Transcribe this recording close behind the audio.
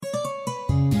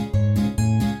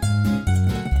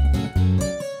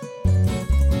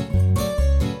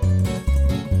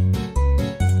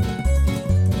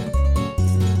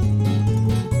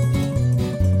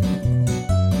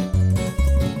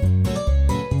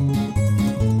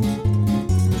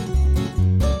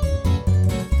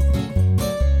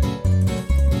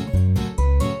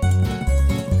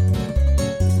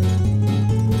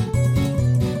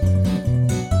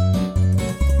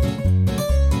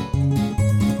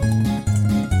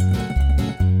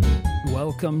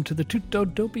Welcome to the Tutto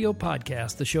Doppio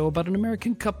podcast, the show about an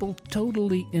American couple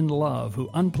totally in love who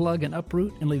unplug and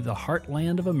uproot and leave the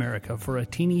heartland of America for a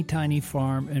teeny tiny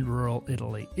farm in rural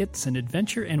Italy. It's an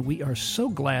adventure, and we are so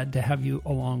glad to have you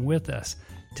along with us.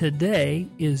 Today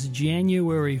is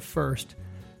January 1st,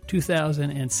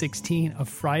 2016, a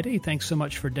Friday. Thanks so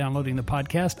much for downloading the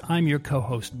podcast. I'm your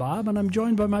co-host, Bob, and I'm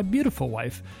joined by my beautiful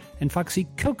wife and foxy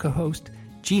co-host,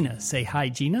 Gina. Say hi,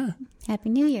 Gina. Happy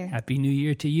New Year. Happy New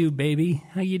Year to you, baby.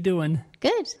 How you doing?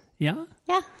 Good. Yeah?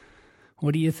 Yeah.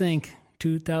 What do you think?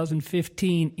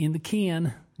 2015 in the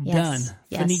can. Yes. Done.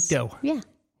 Yes. Finito. Yeah.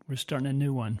 We're starting a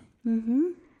new one. Mm-hmm.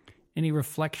 Any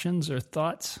reflections or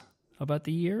thoughts about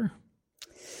the year?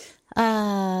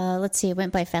 Let's see. It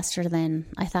went by faster than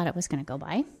I thought it was going to go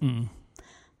by.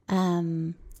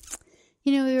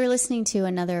 We were listening to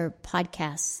another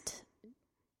podcast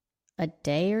a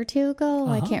day or two ago.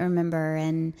 I can't remember.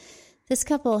 And this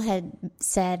couple had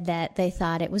said that they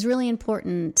thought it was really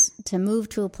important to move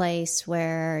to a place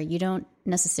where you don't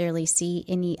necessarily see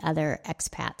any other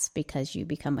expats because you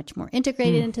become much more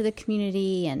integrated into the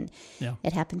community and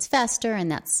it happens faster.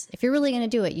 And that's, if you're really going to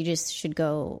do it, you just should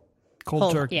go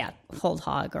Cold turkey. Yeah, cold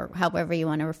hog or however you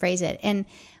want to rephrase it. And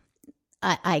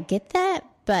I get that,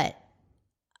 but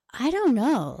I don't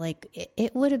know. Like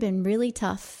it would have been really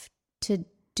tough to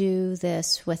do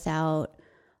this without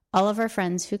all of our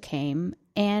friends who came,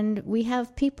 and we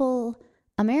have people,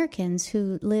 Americans,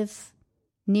 who live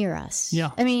near us.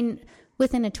 Yeah. I mean,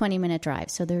 within a 20-minute drive.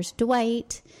 So there's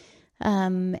Dwight,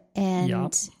 and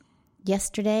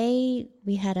yesterday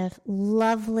we had a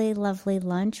lovely, lovely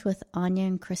lunch with Anya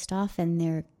and Christoph and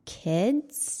their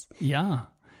kids. Yeah.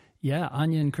 Yeah,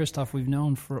 Anya and Christoph we've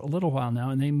known for a little while now,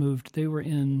 and they were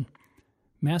in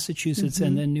Massachusetts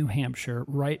and then New Hampshire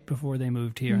right before they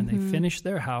moved here, and they finished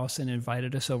their house and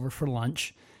invited us over for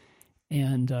lunch.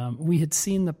 And we had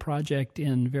seen the project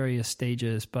in various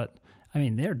stages, but I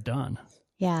mean, they're done.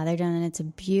 Yeah, they're done, and it's a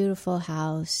beautiful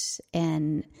house,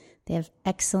 and they have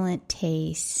excellent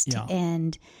taste. Yeah.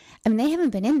 And I mean, they haven't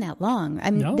been in that long.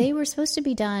 I mean, they were supposed to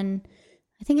be done,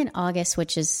 I think, in August,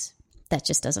 that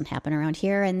just doesn't happen around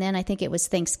here. And then I think it was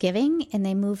Thanksgiving, and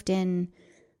they moved in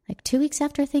like 2 weeks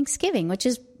after Thanksgiving, which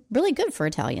is really good for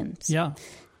Italians. Yeah.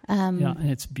 And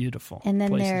it's beautiful. And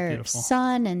then their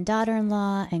son and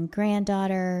daughter-in-law and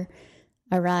granddaughter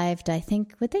arrived, I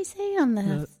think, would they say on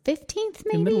the 15th,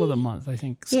 maybe? In the middle of the month, I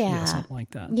think. Yeah, something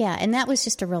like that. Yeah, and that was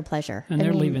just a real pleasure. And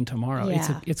they're leaving tomorrow.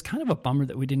 Yeah. It's kind of a bummer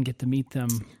that we didn't get to meet them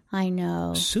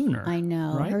sooner. I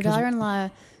know. Right? Her daughter-in-law,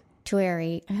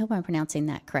 Tueri, I hope I'm pronouncing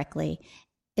that correctly,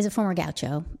 is a former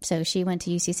gaucho. So she went to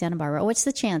UC Santa Barbara. What's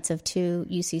the chance of two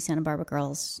UC Santa Barbara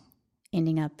girls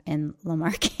ending up in La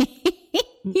Marque?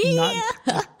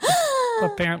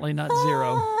 Apparently not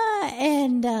zero.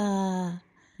 And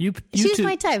she's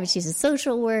my type, but she's a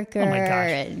social worker. Oh my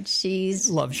gosh. And she's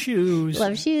Love shoes.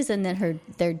 And then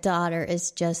their daughter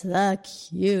is just the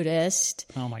cutest.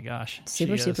 Oh my gosh.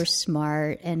 Super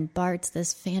smart. And Bart's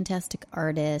this fantastic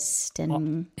artist.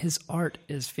 And his art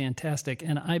is fantastic.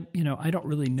 And I don't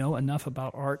really know enough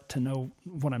about art to know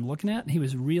what I'm looking at. He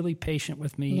was really patient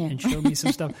with me and showed me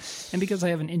some stuff. And because I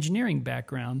have an engineering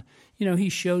background, he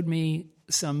showed me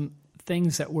some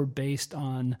things that were based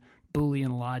on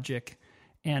Boolean logic.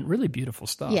 And really beautiful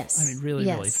stuff. Yes. I mean,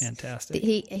 really fantastic.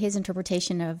 His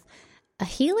interpretation of a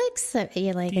helix, like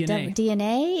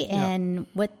DNA, and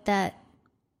what that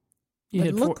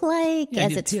would look like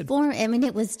as it's formed. I mean,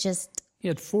 it was just... He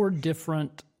had 4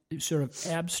 different sort of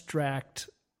abstract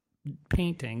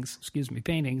paintings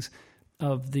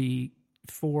of the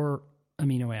 4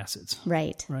 amino acids.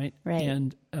 Right.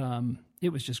 And it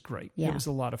was just great. Yeah. It was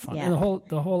a lot of fun. Yeah. And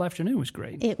the whole afternoon was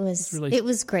great. It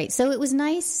was great. So it was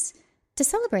nice to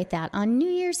celebrate that on New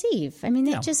Year's Eve. I mean,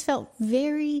 it just felt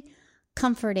very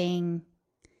comforting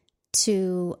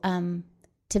to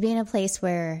be in a place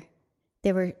where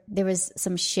there was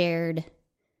some shared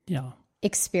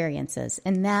experiences,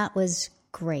 and that was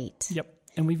great. Yep.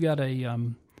 And we've got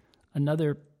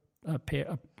another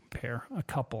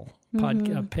couple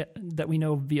that we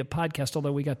know via podcast,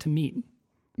 although we got to meet.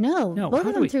 No, both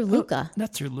of them through Luca.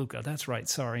 That's through Luca. That's right.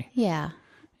 Sorry. Yeah.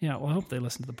 Yeah. Well, I hope they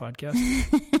listen to the podcast.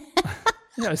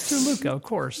 Yeah, it's through Luca, of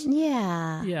course.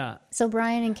 Yeah. Yeah. So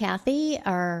Brian and Kathy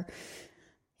are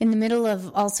in the middle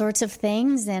of all sorts of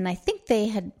things, and I think they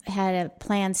had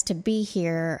plans to be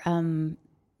here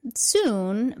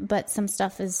soon, but some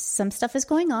stuff is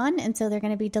going on, and so they're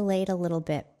going to be delayed a little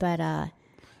bit. But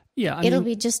it'll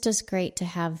be just as great to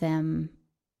have them.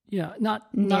 Yeah, not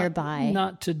nearby.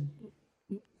 Not to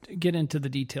get into the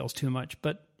details too much,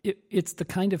 but it's the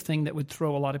kind of thing that would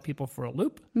throw a lot of people for a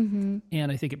loop, and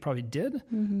I think it probably did.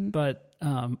 But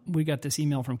we got this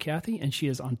email from Kathy, and she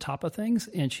is on top of things,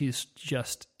 and she's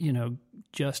just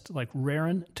like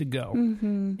raring to go,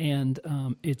 and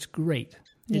it's great.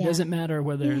 It doesn't matter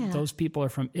whether those people are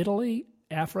from Italy,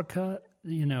 Africa,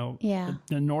 the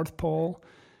North Pole,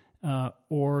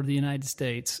 or the United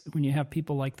States. When you have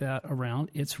people like that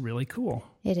around, it's really cool.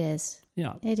 It is.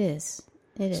 Yeah, it is.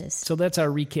 It is. So that's our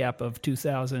recap of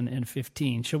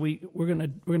 2015. Shall we? We're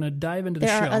gonna dive into the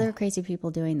show. There are other crazy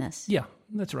people doing this. Yeah,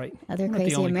 that's right. Other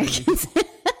crazy Americans.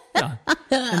 Yeah,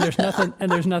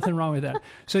 and there's nothing wrong with that.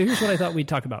 So here's what I thought we'd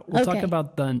talk about. We'll talk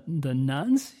about the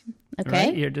nuns. Okay.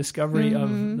 Right? Your discovery of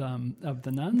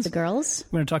the nuns. The girls.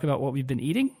 We're going to talk about what we've been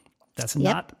eating. That's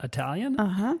not Italian.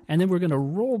 And then we're going to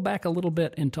roll back a little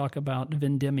bit and talk about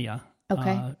Vendemmia.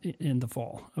 In the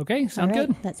fall. Okay, sound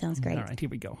good? That sounds great. All right, here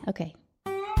we go. Okay.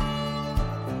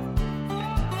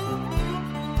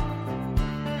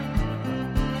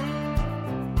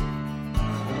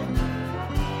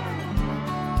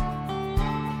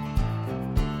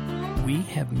 We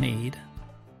have made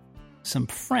some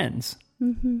friends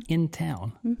in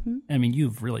town. I mean,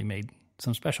 you've really made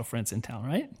some special friends in town,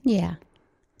 right? Yeah.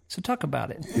 So talk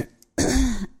about it.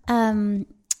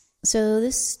 So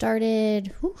this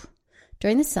started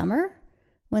during the summer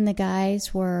when the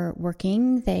guys were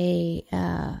working.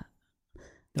 The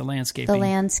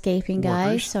landscaping guys.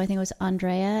 Workers. So I think it was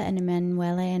Andrea and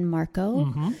Emanuele and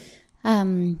Marco.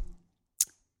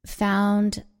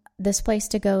 Found this place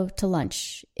to go to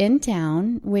lunch in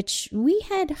town, which we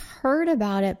had heard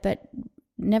about it, but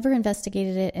never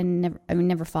investigated it and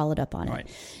never followed up on it. Right.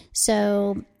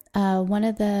 So one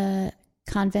of the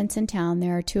convents in town,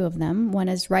 there are two of them. One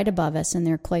is right above us and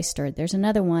they're cloistered. There's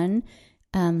another one.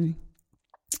 And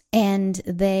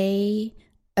they,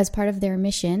 as part of their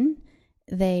mission,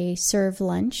 they serve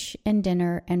lunch and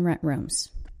dinner and rent rooms.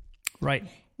 Right.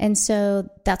 And so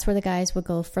that's where the guys would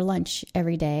go for lunch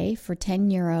every day. For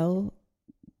 €10,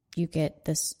 you get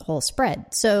this whole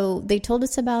spread. So they told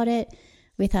us about it.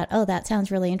 We thought, oh, that sounds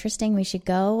really interesting. We should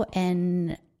go.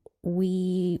 And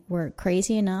we were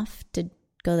crazy enough to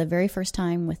go the very first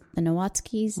time with the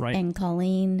Nowotskis and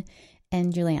Colleen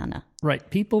and Juliana. Right.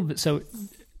 People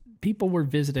were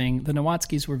visiting. The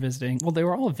Nowotskis were visiting. Well, they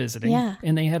were all visiting. Yeah.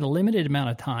 And they had a limited amount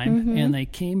of time. And they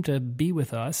came to be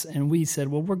with us. And we said,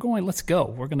 well, let's go.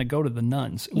 We're going to go to the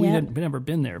nuns. We'd never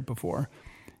been there before.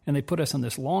 And they put us on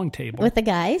this long table. With the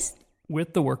guys.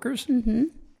 With the workers.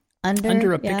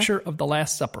 Under a picture of the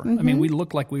Last Supper. I mean, we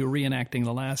looked like we were reenacting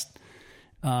the Last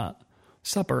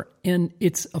Supper. And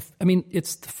it's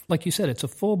like you said, it's a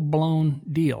full-blown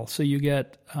deal. So you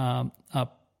get a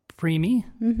primi,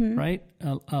 right?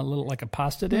 A little like a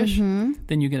pasta dish.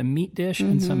 Then you get a meat dish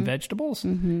and some vegetables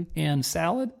and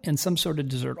salad and some sort of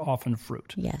dessert, often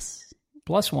fruit. Yes.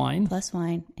 Plus wine. And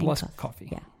plus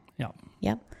coffee. Yeah.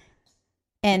 Yep.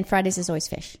 And Fridays is always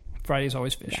fish. Friday's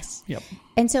always fish. Yes. Yep.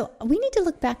 And so we need to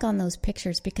look back on those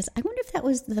pictures because I wonder if that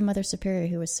was the Mother Superior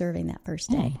who was serving that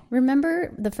first day.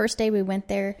 Remember the first day we went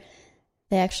there,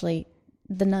 the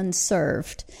nuns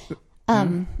served.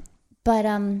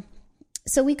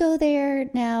 So we go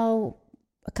there now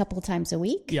a couple of times a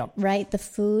week. Yep. Right? The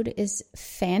food is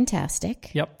fantastic.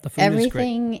 Yep. The food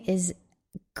Everything is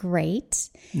great.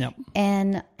 Yep.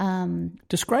 And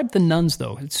describe the nuns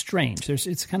though. It's strange.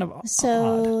 It's kind of odd.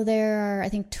 There are I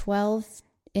think 12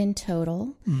 in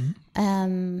total.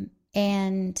 And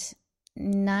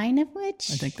 9 of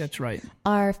which I think that's right.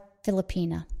 Are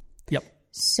Filipina. Yep.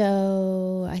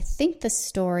 So I think the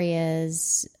story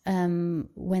is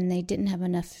when they didn't have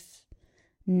enough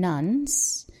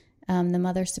nuns, the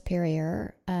Mother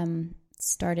Superior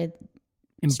started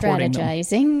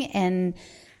strategizing and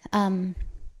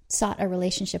sought a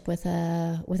relationship with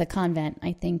a convent,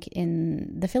 I think,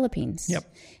 in the Philippines. Yep.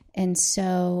 And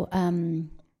so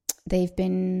they've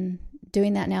been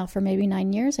doing that now for maybe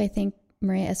 9 years. I think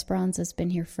Maria Esperanza's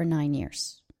been here for 9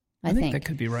 years. I think that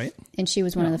could be right. And she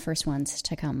was one of the first ones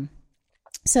to come.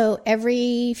 So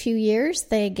every few years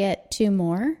they get 2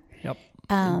 more. Yep.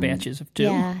 Batches of 2.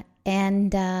 Yeah.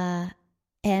 And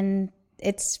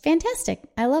it's fantastic.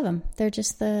 I love them. They're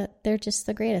just the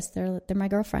greatest. They're my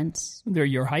girlfriends. They're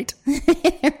your height.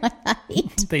 They're my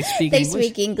height. They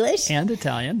speak English and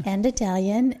Italian. And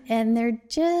they're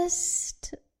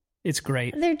just It's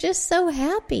great. They're just so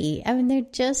happy. I mean, they're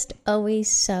just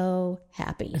always so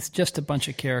happy. It's just a bunch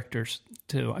of characters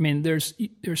too. I mean, there's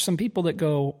some people that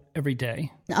go every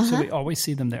day. So we always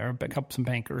see them there, some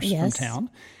bankers from town.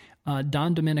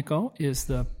 Don Domenico is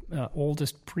the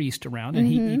oldest priest around, and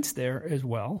he eats there as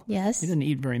well. Yes. He doesn't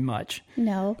eat very much.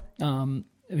 No.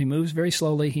 he moves very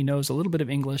slowly. He knows a little bit of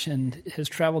English and has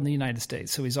traveled in the United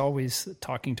States. So he's always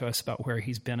talking to us about where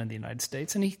he's been in the United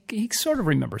States. And he sort of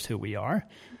remembers who we are.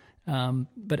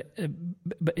 But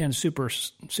super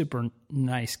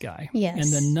nice guy. Yes.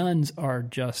 And the nuns are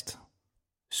just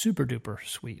super duper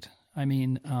sweet. I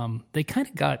mean, they kind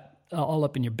of got all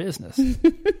up in your business,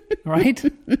 right?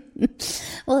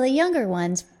 Well, the younger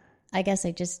ones, I guess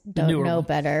I just don't know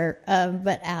better,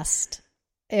 but asked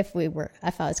if I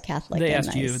was Catholic. They and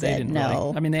asked you. They didn't no.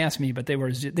 really. I mean, they asked me, but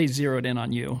they zeroed in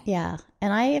on you. Yeah.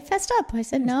 And I fessed up. I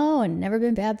said, no, and never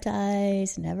been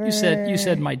baptized, never. You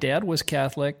said my dad was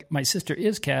Catholic. My sister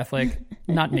is Catholic,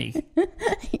 not me.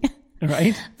 Yeah.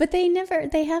 Right? But they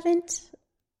haven't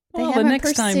the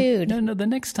next pursued. Time, the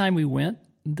next time we went,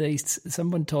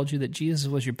 someone told you that Jesus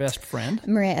was your best friend.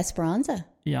 Maria Esperanza.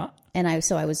 Yeah. And I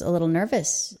was a little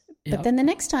nervous. Yeah. But then the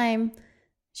next time,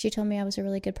 she told me I was a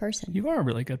really good person. You are a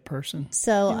really good person.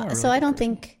 So I don't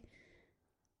think.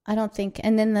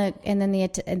 And then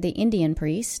the Indian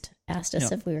priest asked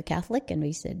us if we were Catholic, and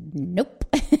we said nope.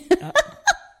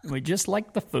 We just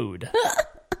like the food.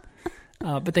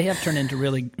 But they have turned into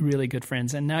really, really good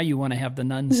friends. And now you want to have the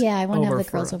nuns. Yeah, I want to have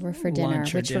the girls over for dinner,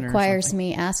 which requires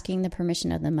me asking the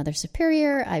permission of the Mother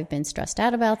Superior. I've been stressed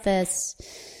out about this.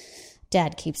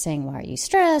 Dad keeps saying, "Why are you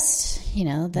stressed?"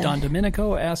 Don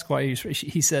Domenico asked why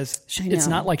he says it's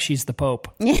not like she's the Pope.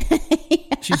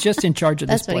 She's just in charge of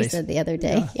this place. That's what he said the other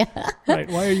day. Yeah. Right.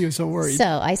 Why are you so worried? So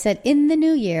I said, in the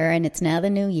new year, and it's now the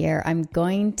new year, I'm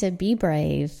going to be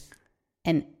brave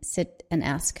and sit and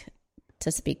ask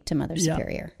to speak to Mother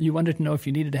Superior. You wanted to know if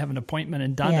you needed to have an appointment,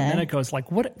 and Don Domenico is like,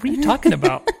 "What are you talking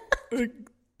about?"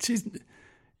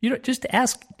 Just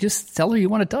ask. Just tell her you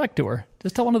want to talk to her.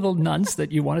 Just tell one of the nuns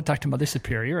that you want to talk to Mother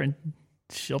Superior, and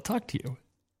she'll talk to you.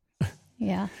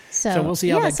 Yeah. So we'll see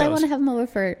how that goes. I want to have them over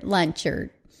for lunch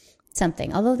or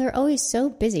something. Although they're always so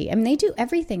busy. I mean, they do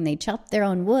everything. They chop their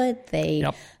own wood. They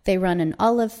run an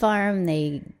olive farm.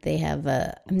 They have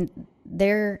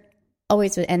they're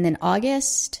always. And then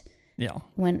August. Yeah.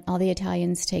 When all the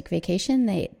Italians take vacation,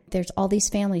 there's all these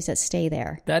families that stay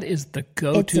there. That is the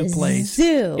go-to place.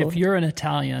 Zoo. If you're an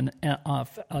Italian,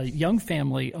 a young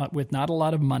family with not a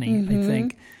lot of money, I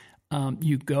think,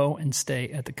 you go and stay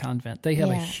at the convent. They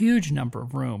have a huge number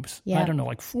of rooms. Yeah. I don't know,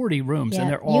 like 40 rooms. Yeah. And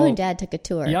they're all... You and Dad took a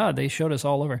tour. Yeah, they showed us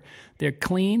all over. They're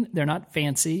clean. They're not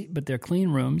fancy, but they're clean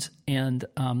rooms. And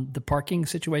the parking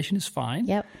situation is fine.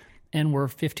 Yep. And we're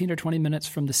 15 or 20 minutes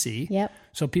from the sea. Yep.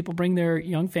 So people bring their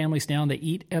young families down. They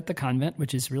eat at the convent,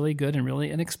 which is really good and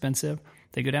really inexpensive.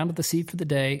 They go down to the sea for the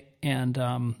day and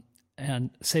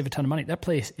save a ton of money. That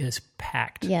place is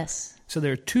packed. Yes. So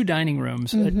there are 2 dining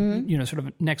rooms, sort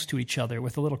of next to each other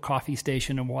with a little coffee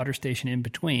station and water station in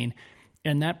between.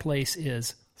 And that place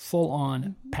is full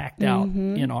on packed out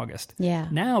in August. Yeah.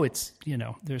 Now it's,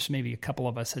 there's maybe a couple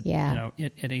of us at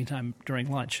any time during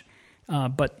lunch.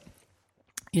 But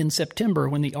in September,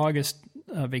 when the August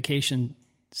vacation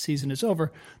season is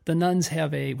over, the nuns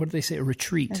have a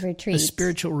retreat. A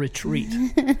spiritual retreat.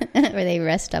 Where they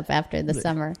rest up after the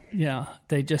summer. Yeah.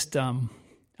 They just, I'm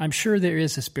sure there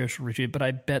is a spiritual retreat, but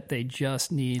I bet they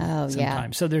just need some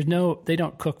time. So they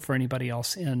don't cook for anybody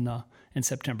else in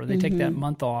September. They take that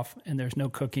month off, and there's no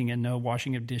cooking and no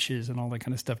washing of dishes and all that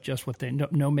kind of stuff, just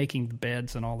no making the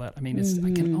beds and all that. I mean,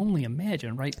 I can only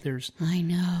imagine, right? I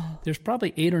know. There's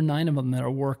probably 8 or 9 of them that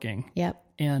are working. Yep.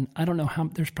 And I don't know how,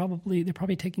 they're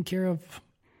probably taking care of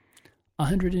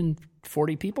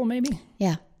 140 people maybe?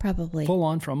 Yeah, probably. Full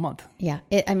on for a month. Yeah.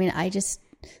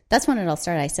 That's when it all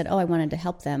started. I said, I wanted to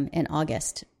help them in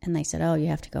August. And they said, you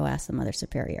have to go ask the Mother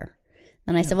Superior.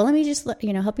 And I said, well, let me just, help you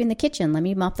in the kitchen. Let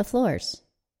me mop the floors.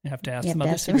 You have to ask the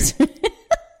Mother Superior.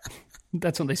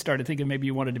 That's when they started thinking maybe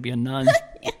you wanted to be a nun.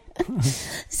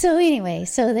 So anyway,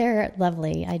 they're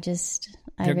lovely. I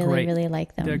really, really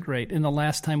like them. They're great. And the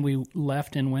last time we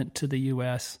left and went to the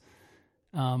U.S.,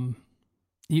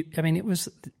 it was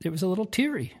a little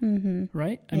teary,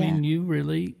 right? I mean,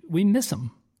 we miss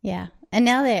them. Yeah. And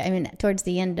now towards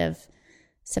the end of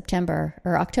September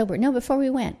or October, before we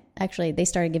went, actually, they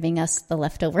started giving us the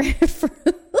leftover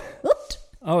fruit.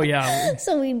 Oh, yeah.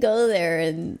 So we'd go there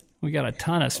and... We got a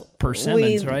ton of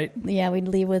persimmons, right? Yeah, we'd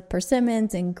leave with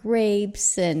persimmons and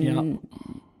grapes and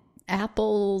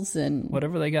apples and...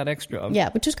 whatever they got extra of. Yeah,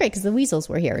 which was great because the weasels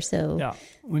were here, so... Yeah,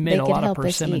 we made a lot of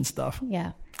persimmon stuff.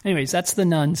 Yeah. Anyways, that's the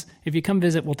nuns. If you come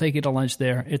visit, we'll take you to lunch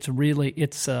there. It's really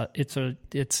it's an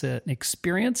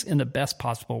experience in the best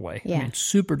possible way. Yeah. I mean,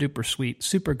 super duper sweet,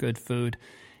 super good food,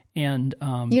 and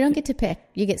you don't get to pick.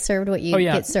 You get served what you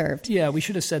get served. Yeah, we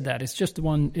should have said that. It's just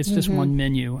one. It's just one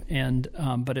menu, and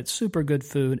but it's super good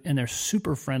food, and they're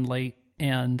super friendly,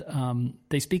 and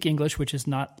they speak English, which is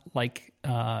not like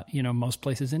most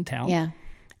places in town. Yeah.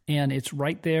 And it's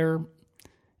right there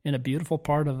in a beautiful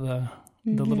part of the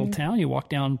little town. You walk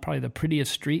down probably the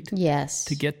prettiest street Yes.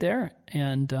 to get there,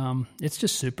 and it's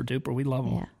just super duper. We love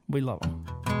them. Yeah. We love them.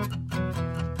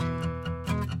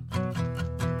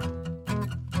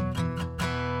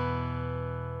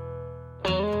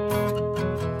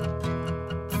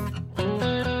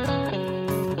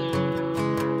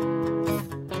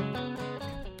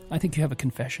 I think you have a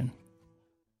confession.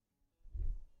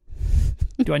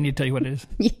 Do I need to tell you what it is?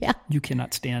 Yeah. You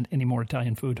cannot stand any more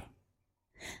Italian food.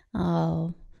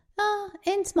 Oh,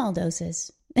 in small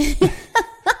doses.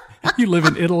 You live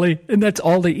in Italy, and that's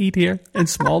all they eat here in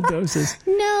small doses.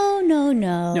 No.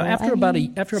 No, after about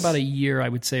a year, I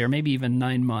would say, or maybe even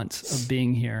 9 months of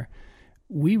being here,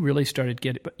 we really started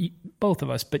getting, both of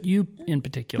us, but you in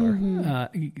particular,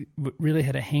 really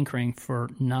had a hankering for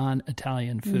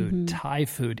non-Italian food, Thai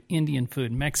food, Indian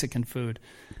food, Mexican food,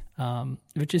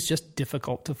 which is just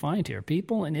difficult to find here.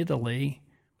 People in Italy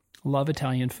love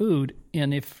Italian food,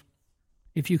 and if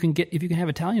you can have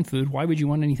Italian food, why would you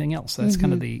want anything else? That's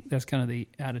kind of the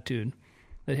attitude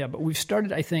they have. But we've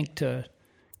started, I think, to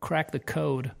crack the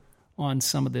code on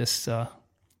some of this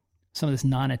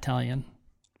non-Italian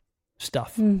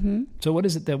stuff. Mm-hmm. So what are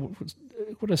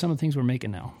some of the things we're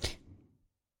making now?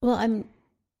 Well,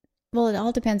 it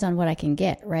all depends on what I can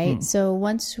get, right? So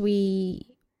once we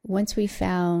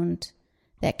found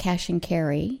that Cash and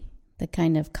Carry, the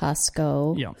kind of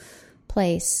Costco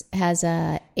place, has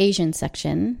a Asian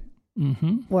section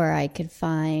where I could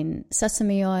find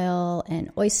sesame oil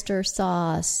and oyster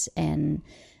sauce, and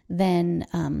then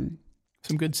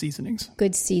some good seasonings.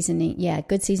 Good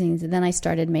seasonings. And then I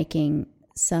started making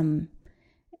some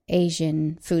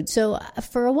Asian food. So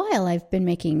for a while, I've been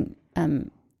making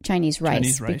Chinese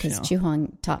rice because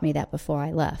Chuhong taught me that before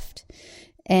I left.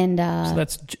 And so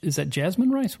is that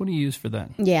jasmine rice? What do you use for that?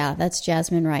 Yeah, that's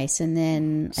jasmine rice, and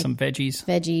then some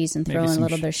veggies, and throw in a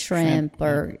little bit of shrimp,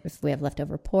 or if we have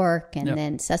leftover pork, and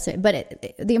then sesame.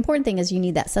 But the important thing is you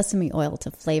need that sesame oil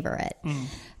to flavor it.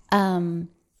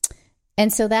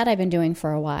 And so that I've been doing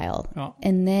for a while,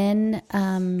 and then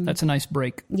that's a nice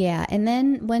break. Yeah, and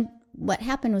then what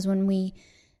happened was when we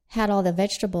had all the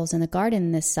vegetables in the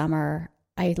garden this summer,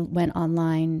 I went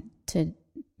online to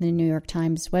the New York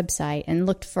Times website and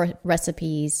looked for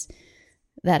recipes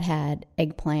that had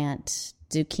eggplant,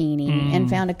 zucchini, and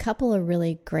found a couple of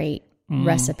really great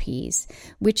recipes,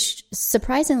 which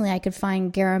surprisingly I could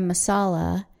find garam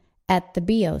masala at the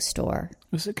Bio store.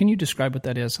 Can you describe what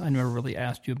that is? I never really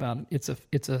asked you about it.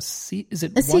 Is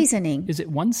it seasoning? Is it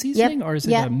one seasoning or is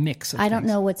it a mix of things? I don't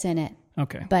know what's in it.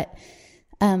 Okay. But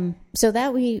so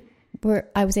that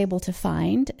I was able to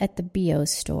find at the Bio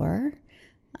store.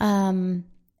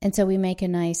 And so we make a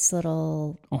nice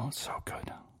little so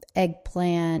good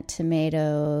eggplant,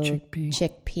 tomato,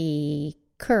 chickpea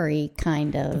curry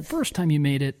kind of. The first time you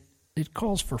made it, it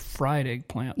calls for fried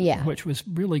eggplant, which was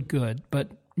really good,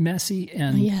 but messy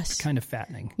and kind of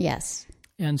fattening. Yes.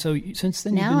 And so since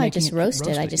then, now I just roast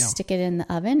it. I just stick it in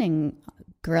the oven and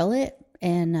grill it,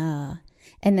 and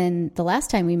then the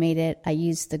last time we made it, I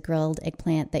used the grilled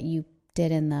eggplant that you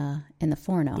did in the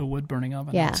forno, the wood burning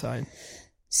oven outside.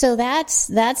 So that's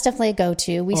definitely a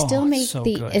go-to. We still make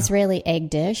the good. Israeli egg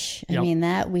dish. I mean,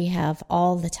 that we have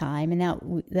all the time, and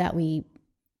that we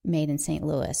made in St.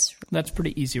 Louis. That's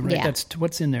pretty easy, right? Yeah. That's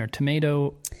what's in there.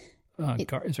 Tomato.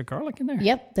 Is there garlic in there?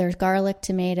 Yep, there's garlic,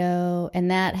 tomato, and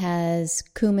that has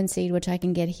cumin seed, which I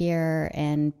can get here,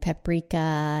 and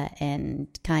paprika and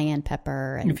cayenne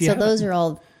pepper. And so those are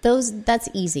all that's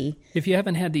easy. If you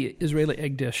haven't had the Israeli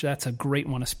egg dish, that's a great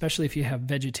one, especially if you have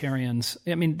vegetarians.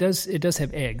 I mean, it does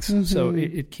have eggs, so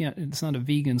it can't. It's not a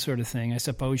vegan sort of thing. I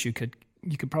suppose you could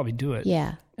probably do it.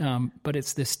 Yeah. But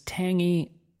it's this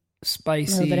tangy,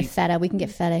 spicy. A little bit of feta. We can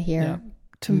get feta here. Yeah.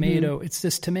 Tomato. It's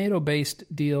this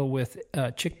tomato-based deal with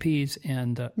chickpeas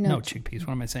and chickpeas.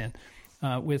 What am I saying?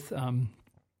 With onion,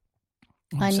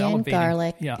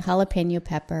 garlic, jalapeno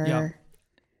pepper.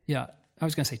 Yeah. I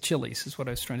was going to say chilies is what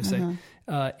I was trying to say,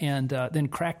 and then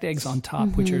cracked eggs on top,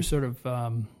 which are sort of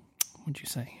what'd you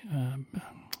say?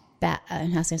 I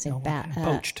was going to say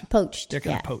poached. Poached. They're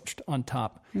kind of poached on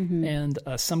top, and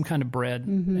some kind of bread,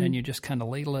 and you just kind of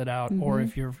ladle it out. Or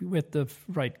if you're with the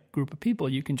right group of people,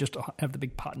 you can just have the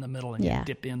big pot in the middle and you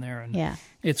dip in there, and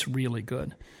it's really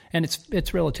good. And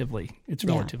it's relatively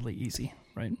easy,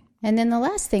 right? And then the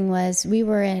last thing was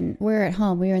we're at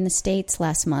home. We were in the States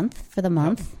last month for the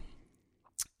month,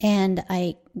 and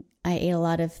I ate a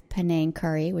lot of Penang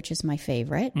curry, which is my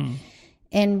favorite.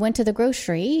 And went to the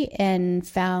grocery and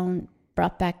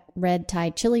brought back red Thai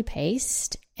chili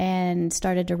paste and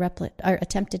started to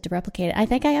attempted to replicate it. I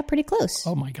think I got pretty close.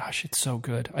 Oh my gosh, it's so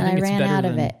good. I ran out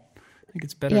of it. I think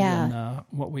it's better than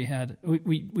what we had.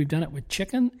 We've done it with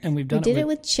chicken, and we did it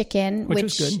with chicken, which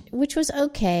was good. Which was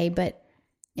okay, but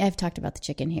I've talked about the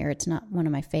chicken here. It's not one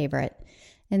of my favorite.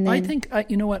 And then, I think,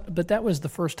 you know what, but that was the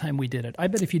first time we did it. I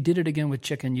bet if you did it again with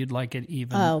chicken, you'd like it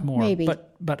even more. Maybe.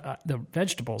 But the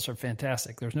vegetables are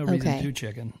fantastic. There's no reason to do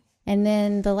chicken. And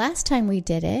then the last time we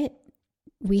did it,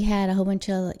 we had a whole bunch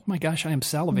of my gosh, I am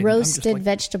salivating. roasted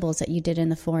vegetables that you did in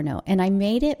the forno. And I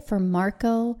made it for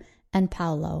Marco and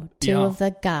Paolo, two of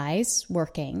the guys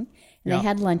working. And they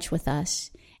had lunch with us.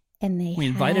 And we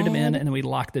invited them in, and then we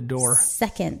locked the door.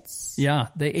 Seconds. Yeah,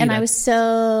 they ate. And I was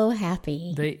so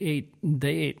happy. They ate.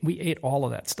 We ate all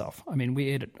of that stuff. I mean, we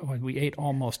ate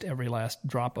almost every last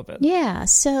drop of it. Yeah.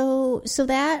 So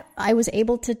that I was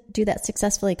able to do that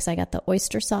successfully because I got the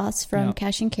oyster sauce from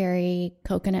Cash and Carry,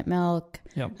 coconut milk.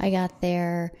 Yep. I got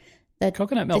there. The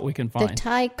coconut milk we can find. The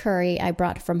Thai curry I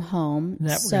brought from home.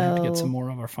 That we're going to have to get some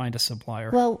more of or find a supplier.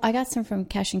 Well, I got some from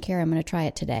Cash and Carry. I'm going to try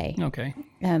it today. Okay.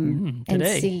 Today? And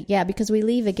see, because we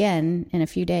leave again in a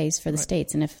few days for the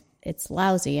States. And if it's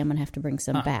lousy, I'm going to have to bring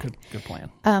some back. Good plan.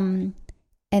 And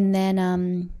then,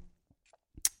 and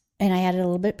I added a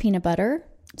little bit of peanut butter.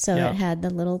 So it had the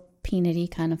little peanutty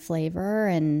kind of flavor.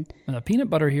 And the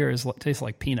peanut butter here tastes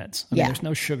like peanuts. I mean, there's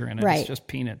no sugar in it. Right. It's just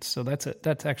peanuts. So that's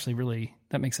actually really,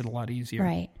 that makes it a lot easier.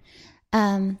 Right.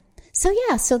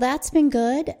 So that's been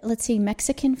good. Let's see,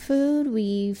 Mexican food.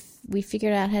 We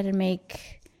figured out how to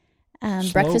make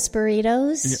breakfast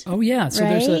burritos. Oh yeah. So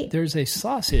right? there's a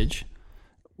sausage,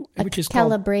 which is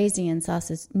Calabresian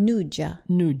sausage,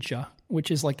 nuja, which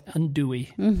is like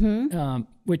andouille,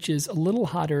 which is a little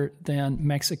hotter than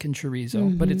Mexican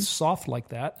chorizo, but it's soft like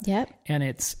that. Yep. And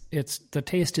it's the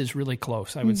taste is really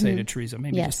close, I would say, to chorizo.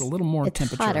 Maybe just a little more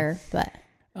temperature. It's hotter, but.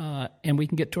 And we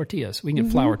can get tortillas. We can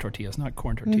get flour tortillas, not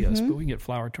corn tortillas, but we can get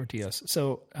flour tortillas.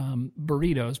 So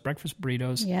burritos, breakfast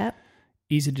burritos,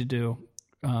 easy to do.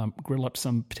 Grill up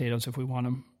some potatoes if we want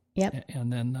them. Yep.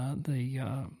 And then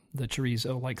the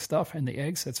chorizo-like stuff and the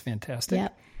eggs. That's fantastic.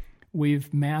 Yep.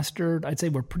 We've mastered, I'd say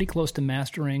we're pretty close to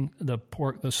mastering the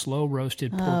slow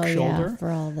roasted pork shoulder for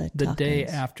all the day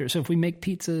after. So if we make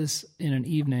pizzas in an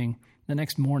evening, the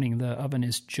next morning the oven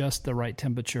is just the right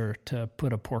temperature to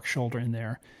put a pork shoulder in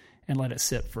there and let it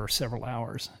sit for several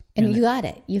hours. And you got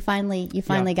it. You finally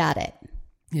got it.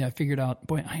 Yeah, I figured out,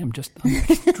 boy, I'm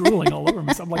drooling all over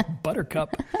myself. I'm like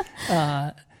Buttercup.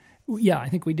 I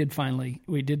think we did finally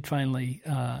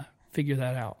figure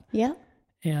that out. Yeah.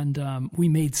 And we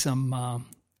made some,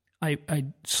 I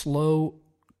slow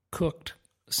cooked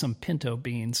some pinto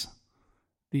beans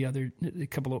a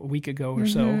week ago or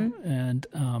so. And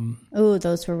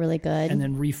those were really good. And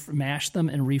then mashed them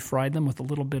and refried them with a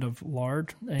little bit of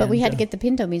lard. But we had to get the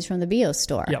pinto beans from the bio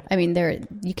store. Yep. I mean,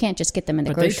 you can't just get them in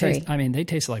the grocery. They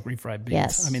tasted like refried beans.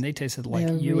 Yes. I mean, they tasted like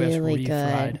U.S. really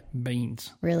refried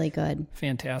beans. Really good.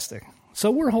 Fantastic. So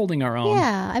we're holding our own.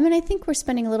 Yeah. I mean, I think we're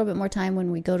spending a little bit more time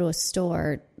when we go to a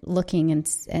store looking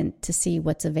and to see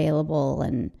what's available.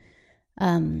 And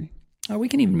we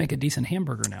can even make a decent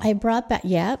hamburger now. I brought back,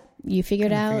 you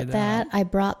figured out that. I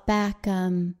brought back,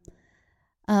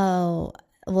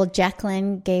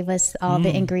 Jacqueline gave us all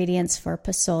the ingredients for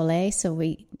pozole. So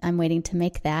I'm waiting to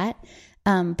make that.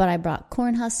 But I brought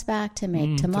corn husks back to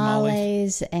make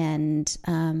tamales and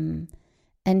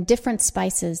different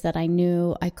spices that I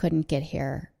knew I couldn't get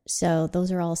here. So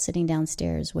those are all sitting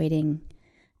downstairs waiting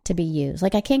to be used.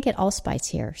 Like I can't get allspice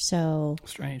here. So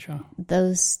strange, huh?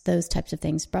 Those types of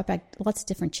things. Brought back lots of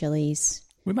different chilies.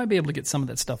 We might be able to get some of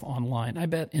that stuff online. I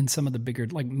bet in some of the bigger,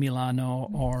 like Milano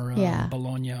or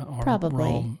Bologna or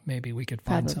Rome, maybe we could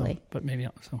find some. But maybe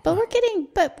not. So.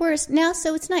 But we're now,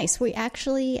 so it's nice.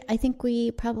 I think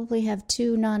we probably have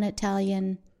 2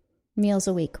 non-Italian meals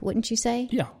a week, wouldn't you say?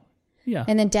 Yeah. Yeah.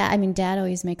 And then Dad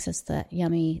always makes us the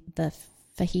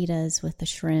fajitas with the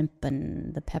shrimp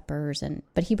and the peppers,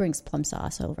 but he brings plum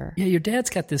sauce over. Yeah, your dad's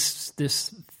got this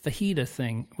fajita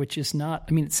thing, which is not.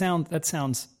 I mean, that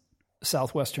sounds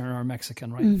Southwestern or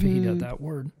Mexican, right? Fajita, that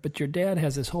word. But your dad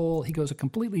has this whole. He goes a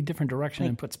completely different direction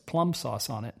and puts plum sauce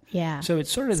on it. Yeah. So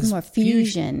it's sort of this more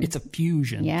fusion. It's a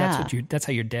fusion. Yeah. That's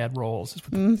how your dad rolls. Is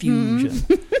with the fusion.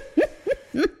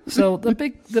 So the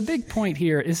big point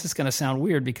here, this is going to sound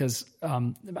weird because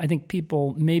I think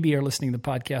people maybe are listening to the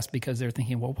podcast because they're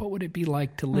thinking, well, what would it be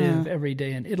like to live every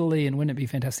day in Italy, and wouldn't it be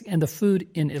fantastic? And the food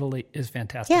in Italy is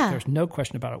fantastic. Yeah. There's no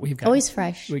question about it. We've got always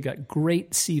fresh. We've got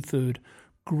great seafood,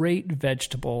 great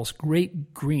vegetables,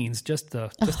 great greens, just a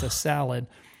salad.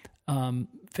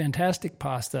 Fantastic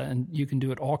pasta, and you can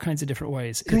do it all kinds of different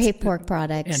ways. Great pork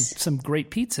products. And some great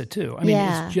pizza, too. I mean,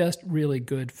 it's just really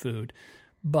good food.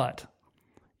 But,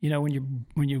 when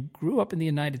you grew up in the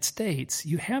United States,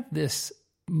 you have this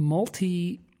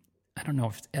I don't know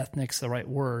if ethnic's the right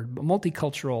word, but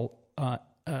multicultural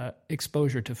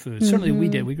exposure to food. Certainly we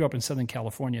did. We grew up in Southern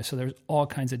California, so there's all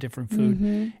kinds of different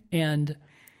food. And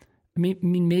I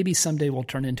mean, maybe someday we'll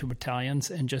turn into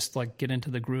Italians and just like get into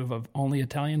the groove of only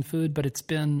Italian food. But it's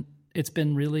been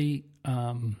really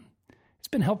it's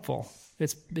been helpful.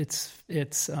 It's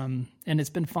and it's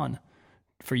been fun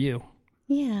for you.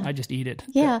 Yeah, I just eat it.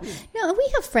 Yeah, no,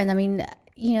 we have friends. I mean,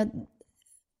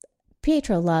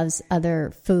 Pietro loves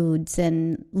other foods,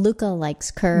 and Luca likes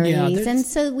curries, and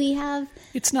so we have.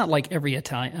 It's not like every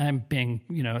Italian. I'm being,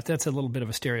 that's a little bit of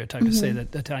a stereotype to say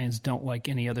that Italians don't like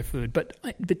any other food, but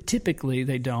typically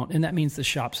they don't, and that means the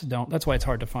shops don't. That's why it's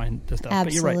hard to find the stuff.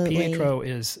 Absolutely. But you're right.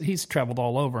 Pietro he's traveled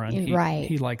all over, and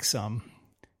he likes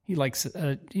he likes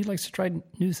to try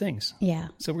new things. Yeah.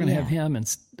 So we're gonna have him and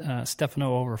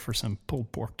Stefano over for some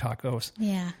pulled pork tacos.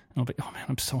 Yeah. And I'll be, oh man,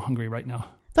 I'm so hungry right now.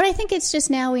 But I think it's just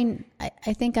now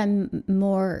I think I'm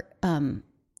more, I'm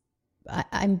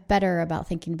better about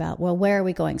thinking about, well, where are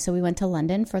we going? So we went to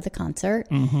London for the concert,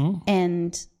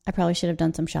 and I probably should have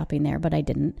done some shopping there, but I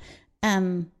didn't,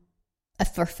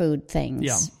 for food things.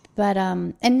 Yeah. But,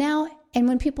 and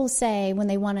when people say,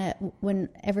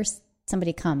 whenever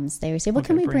somebody comes, they say, what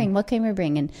can we bring? What can we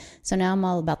bring? And so now I'm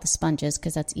all about the sponges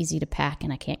because that's easy to pack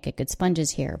and I can't get good sponges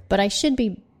here. But I should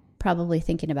be probably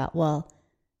thinking about, well,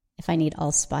 if I need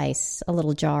allspice, a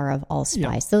little jar of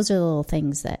allspice, those are the little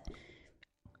things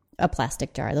a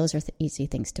plastic jar, those are easy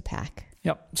things to pack.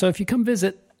 Yep. So if you come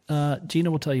visit,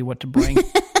 Gina will tell you what to bring.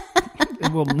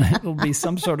 It will be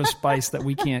some sort of spice that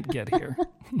we can't get here.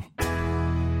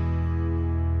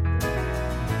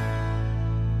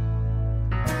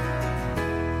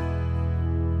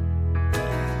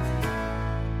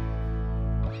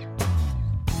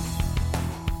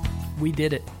 We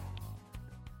did it.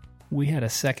 We had a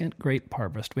second grape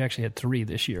harvest. We actually had 3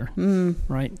 this year,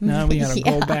 right? Now we got to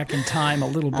go back in time a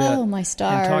little bit. Oh, my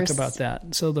stars. And talk about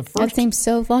that. So the first... That seems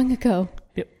so long ago.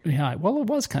 Well, it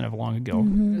was kind of long ago.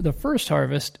 The first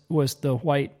harvest was the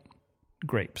white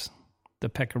grapes, the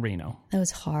Pecorino. That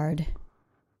was hard.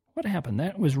 What happened?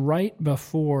 That was right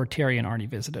before Terry and Arnie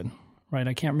visited, right?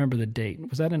 I can't remember the date.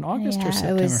 Was that in August or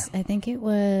September? I think it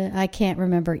was, I can't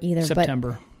remember either.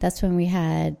 September. But that's when we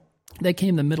had... They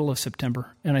came the middle of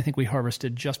September, and I think we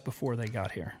harvested just before they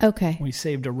got here. Okay. We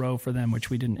saved a row for them, which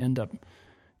we didn't end up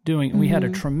doing. We had a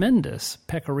tremendous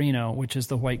Pecorino, which is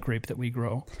the white grape that we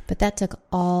grow. But that took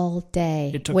all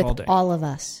day. It took with all day. All of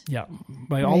us. Yeah.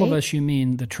 By all of us, you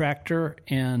mean the tractor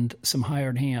and some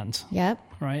hired hands. Yep.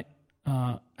 Right?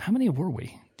 How many were we?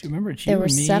 Do you remember? It's you there were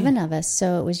and me? 7 of us.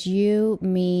 So it was you,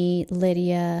 me,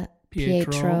 Lydia,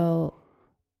 Pietro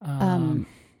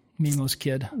Mimo's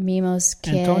kid,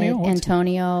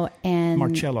 Antonio, and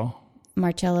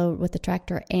Marcello with the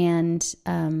tractor, and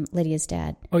Lydia's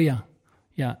dad. Oh yeah.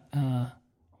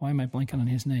 Why am I blanking on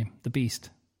his name? The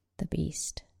Beast.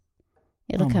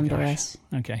 It'll come to us.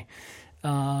 Okay.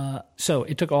 So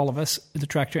it took all of us, the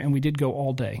tractor, and we did go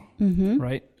all day.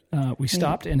 Right. We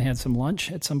stopped and had some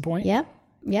lunch at some point. Yep.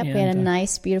 And we had a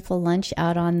nice, beautiful lunch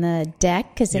out on the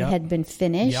deck because it had been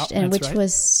finished, and which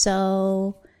was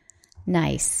so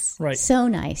nice. Right. So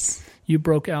nice. You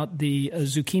broke out the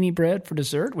zucchini bread for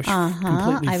dessert, which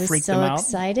completely freaked them out. I was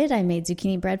so excited. I made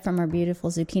zucchini bread from our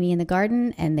beautiful zucchini in the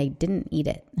garden, and they didn't eat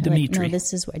it. Dimitri.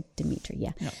 This is weird. Dimitri,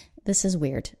 yeah. This is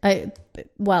weird.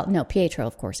 Pietro,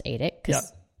 of course, ate it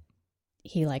because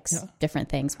he likes different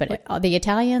things. But the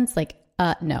Italians,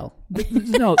 no.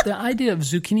 No, the idea of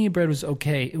zucchini bread was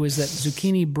okay. It was that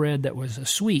zucchini bread that was a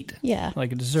sweet,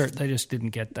 like a dessert. They just didn't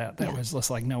get that. That was just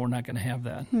like, no, we're not going to have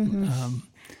that.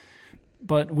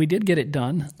 But we did get it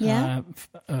done,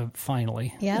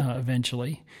 finally,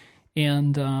 eventually.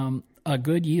 And a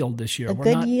good yield this year.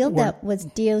 That was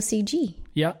DOCG.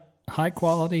 Yeah, high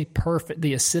quality, perfect.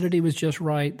 The acidity was just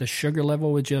right. The sugar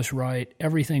level was just right.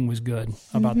 Everything was good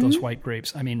about those white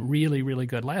grapes. I mean, really, really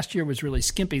good. Last year was really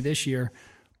skimpy. This year,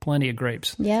 plenty of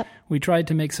grapes. Yep. We tried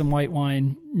to make some white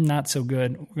wine. Not so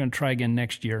good. We're going to try again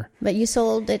next year. But you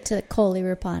sold it to Colli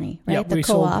Rippani, right? Yeah, the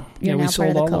co-op. You're now part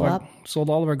of the co-op. Sold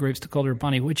all of our grapes to Colli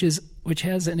Rippani, which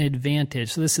has an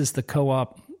advantage. So this is the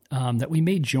co-op that we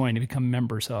may join to become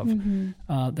members of.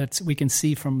 That's we can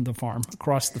see from the farm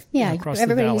across the across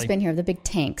everybody the valley. Who's been here, the big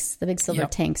tanks, the big silver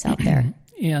tanks out there,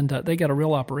 and they got a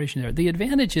real operation there. The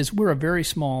advantage is we're a very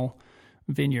small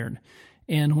vineyard,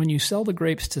 and when you sell the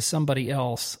grapes to somebody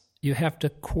else, you have to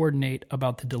coordinate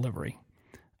about the delivery.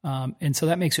 And so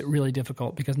that makes it really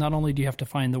difficult because not only do you have to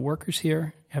find the workers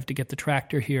here, have to get the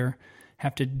tractor here,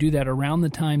 have to do that around the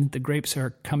time that the grapes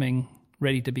are coming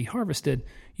ready to be harvested,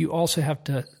 you also have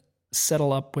to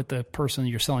settle up with the person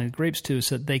you're selling the grapes to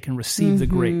so that they can receive the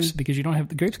grapes, because you don't have,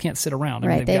 the grapes can't sit around.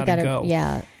 Right. I mean, they've got to go.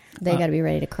 Yeah. They got to be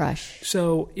ready to crush.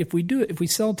 So if we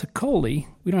sell to Coley,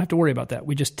 we don't have to worry about that.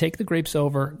 We just take the grapes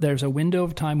over. There's a window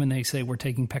of time when they say we're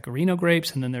taking Pecorino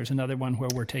grapes, and then there's another one where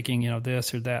we're taking,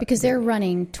 this or that. Because they're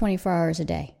running 24 hours a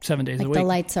day. 7 days a week. The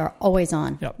lights are always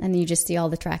on. Yep. And you just see all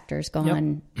the tractors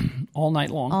going all night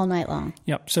long. all night long.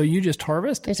 Yep. So you just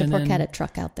harvest. There's a Porchetta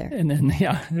truck out there. And then,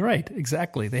 yeah, right,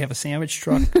 exactly. They have a sandwich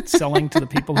truck selling to the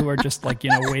people who are just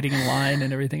waiting in line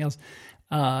and everything else,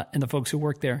 and the folks who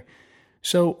work there.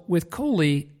 So with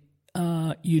Coley,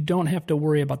 you don't have to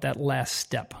worry about that last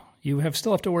step. You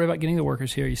still have to worry about getting the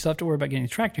workers here. You still have to worry about getting the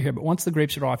tractor here. But once the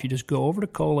grapes are off, you just go over to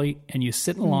Coley and you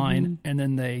sit in line, and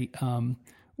then they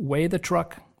weigh the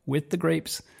truck with the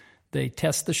grapes. They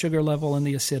test the sugar level and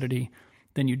the acidity.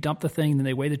 Then you dump the thing. Then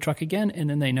they weigh the truck again, and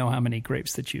then they know how many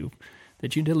grapes that you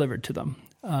delivered to them.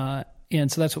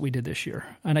 And so that's what we did this year.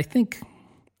 And I think,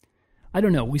 I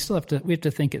don't know. We have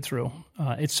to think it through.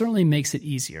 It certainly makes it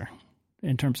easier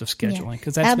in terms of scheduling,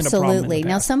 because that's been a problem. Absolutely.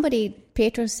 Now,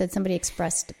 Pietro said somebody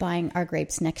expressed buying our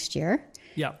grapes next year.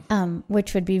 Yeah.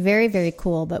 Which would be very, very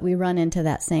cool, but we run into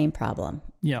that same problem.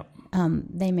 Yeah.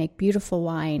 They make beautiful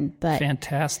wine, but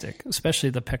fantastic, especially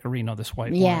the Pecorino, this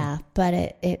white wine. Yeah, but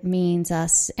it means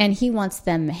us, and he wants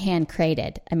them hand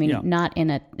crated. I mean, not in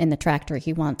the tractor.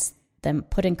 He wants them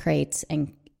put in crates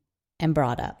and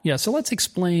brought up. Yeah, so let's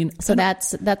explain. So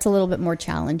that's a little bit more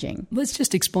challenging. Let's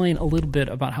just explain a little bit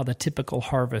about how the typical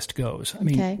harvest goes. I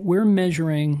mean, we're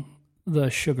measuring the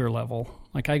sugar level.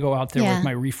 Like I go out there with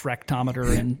my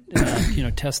refractometer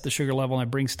and test the sugar level, and I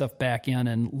bring stuff back in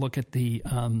and look at the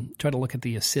try to look at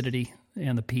the acidity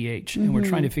and the pH, and we're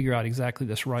trying to figure out exactly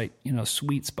this right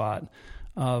sweet spot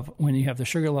of when you have the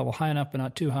sugar level high enough but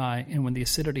not too high, and when the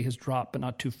acidity has dropped but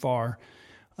not too far.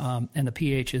 And the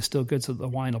pH is still good, so the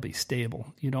wine will be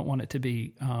stable. You don't want it to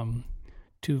be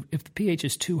if the pH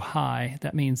is too high,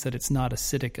 that means that it's not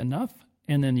acidic enough,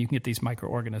 and then you can get these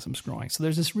microorganisms growing. So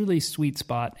there's this really sweet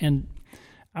spot. And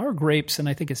our grapes, and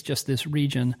I think it's just this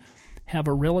region, have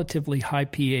a relatively high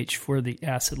pH for the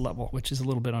acid level, which is a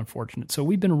little bit unfortunate. So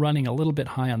we've been running a little bit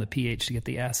high on the pH to get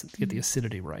the acid, to get the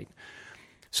acidity right.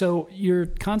 So you're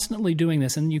constantly doing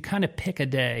this, and you kind of pick a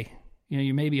day.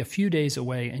 You may be a few days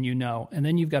away, and and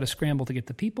then you've got to scramble to get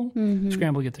the people,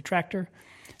 scramble to get the tractor,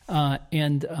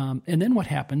 and then what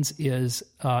happens is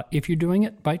if you're doing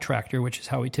it by tractor, which is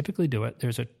how we typically do it,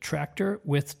 there's a tractor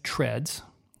with treads,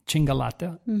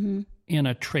 cingalata, and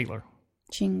a trailer.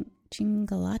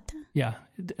 Cingalata? Yeah,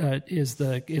 is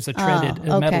a treaded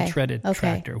metal treaded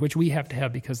tractor, which we have to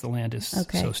have because the land is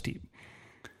so steep.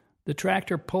 The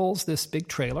tractor pulls this big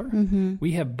trailer.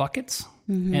 We have buckets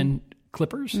and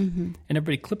clippers, and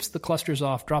everybody clips the clusters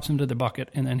off, drops them to the bucket,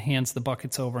 and then hands the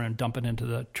buckets over and dump it into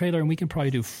the trailer. And we can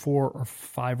probably do 4 or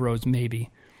 5 rows maybe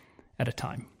at a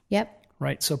time. Yep.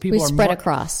 Right. So people spread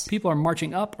across. People are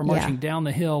marching up or marching down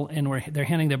the hill, and they're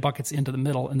handing their buckets into the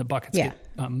middle, and the buckets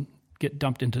get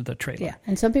dumped into the trailer. Yeah.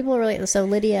 And some people are so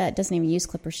Lydia doesn't even use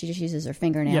clippers; she just uses her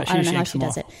fingernail. Yeah, I don't know how she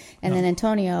does it. And then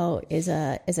Antonio is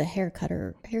a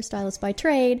hairstylist by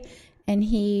trade, and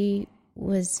he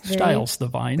was styles the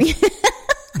vine.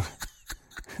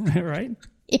 Right?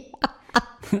 Yeah.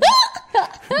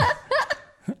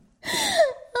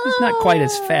 He's not quite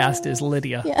as fast as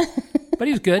Lydia, but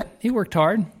he's good. He worked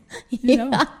hard. We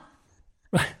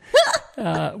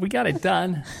got it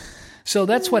done. So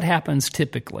that's what happens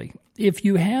typically. If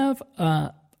you have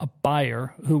a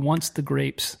buyer who wants the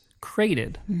grapes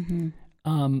crated,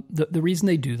 the reason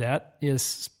they do that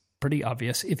is pretty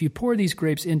obvious. If you pour these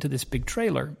grapes into this big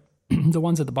trailer, the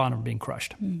ones at the bottom are being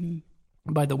crushed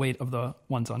by the weight of the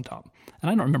ones on top. And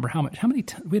I don't remember how much. How many?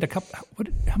 We had a couple.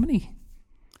 How many?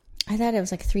 I thought it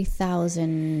was like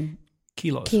 3,000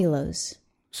 kilos.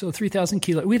 So 3,000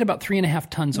 kilos. We had about 3.5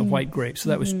 tons of white grapes. So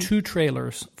that was 2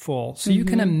 trailers full. So you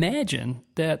can imagine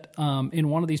that in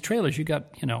one of these trailers, you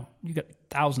got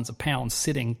thousands of pounds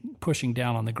pushing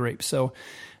down on the grapes. So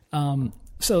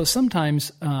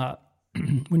sometimes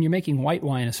when you're making white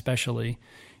wine, especially,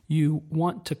 you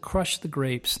want to crush the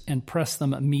grapes and press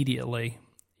them immediately,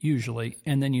 usually,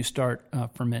 and then you start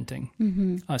fermenting.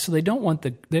 So they don't want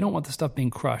the stuff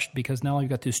being crushed, because now you've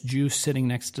got this juice sitting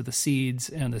next to the seeds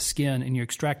and the skin, and you're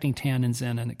extracting tannins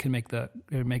in, and it can make the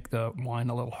wine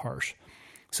a little harsh.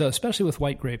 So especially with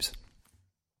white grapes,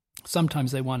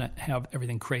 sometimes they want to have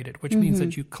everything crated, which means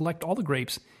that you collect all the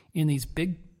grapes in these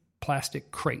big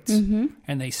plastic crates,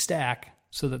 and they stack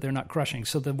so that they're not crushing.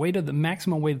 So the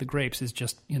maximum weight of the grapes is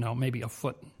just, maybe a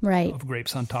foot right. of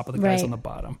grapes on top of the guys right. on the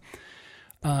bottom.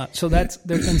 So there's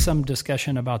been some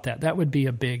discussion about that. That would be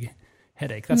a big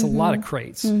headache. That's a lot of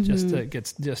crates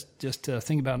just to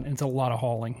think about it. It's a lot of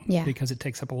hauling because it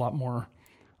takes up a lot more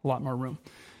room.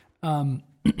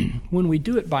 When we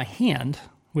do it by hand,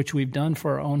 which we've done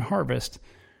for our own harvest,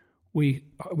 we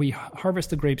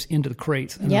harvest the grapes into the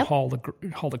crates and then haul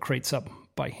the crates up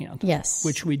by hand. Yes,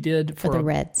 which we did for the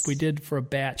reds. We did for a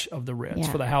batch of the reds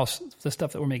for the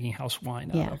stuff that we're making house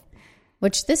wine out of.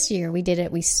 Which this year we did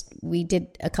it. We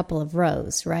did a couple of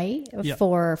rows, right?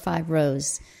 4 or 5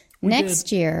 rows.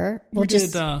 Next year we'll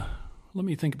just. Let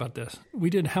me think about this. We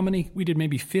did how many? We did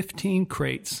maybe 15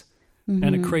 crates,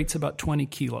 and a crate's about 20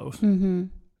 kilos. Mm-hmm.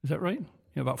 Is that right?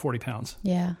 About 40 pounds.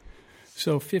 Yeah.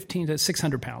 So 15 to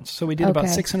 600 pounds. So we did about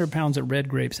 600 pounds of red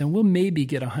grapes, and we'll maybe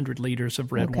get 100 liters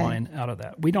of red wine out of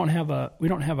that. We don't have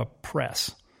a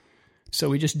press, so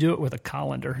we just do it with a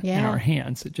colander in our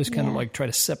hands. It just kind of like try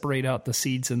to separate out the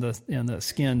seeds and the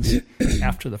skins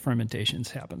after the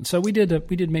fermentations happen. So we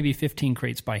did maybe 15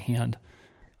 crates by hand.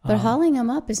 But hauling them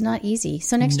up is not easy.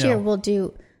 So next year we'll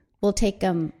take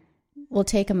them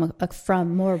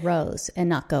from more rows and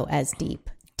not go as deep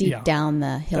down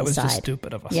the hillside. That was just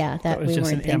stupid of us. Yeah, that was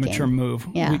just an amateur move.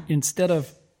 Yeah. The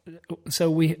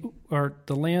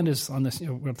land is on this,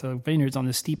 the vineyard's on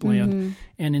this steep land,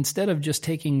 and instead of just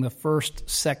taking the first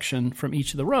section from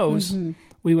each of the rows,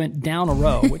 we went down a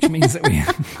row, which means that we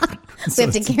have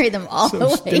to carry them all the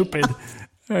way. Stupid.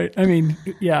 Right. I mean,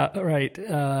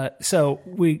 right. So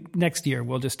next year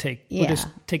we'll just take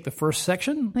the first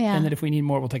section, and then if we need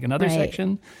more, we'll take another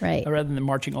section, rather than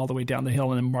marching all the way down the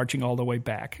hill and then marching all the way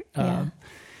back.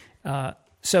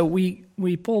 So we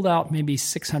pulled out maybe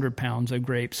 600 pounds of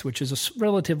grapes, which is a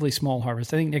relatively small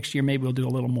harvest. I think next year maybe we'll do a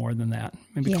little more than that,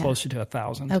 maybe closer to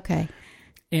 1,000. Okay.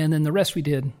 And then the rest we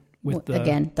did with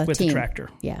the tractor,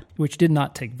 which did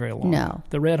not take very long. No.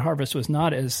 The red harvest was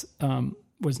not as the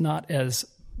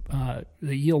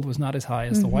yield was not as high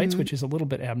as the whites, which is a little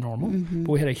bit abnormal.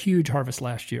 But we had a huge harvest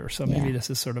last year, so maybe this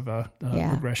is sort of a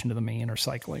regression to the mean or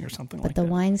cycling or something like that. But the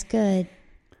wine's good.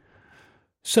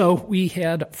 So we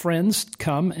had friends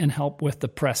come and help with the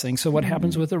pressing. So what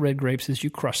happens with the red grapes is you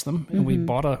crush them, and we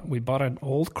bought an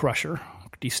old crusher,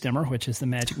 destemmer, which is the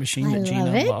magic machine that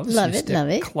Gina loves. Love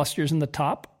it. Clusters in the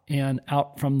top, and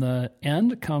out from the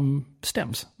end come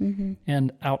stems,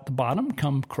 and out the bottom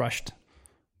come crushed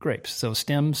grapes. So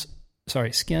skins,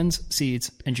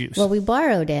 seeds, and juice. Well, we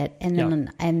borrowed it, and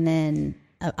then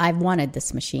I wanted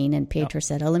this machine, and Pietro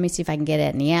said, let me see if I can get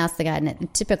it. And he asked the guy,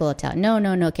 and typical Italian,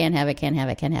 no, can't have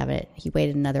it. He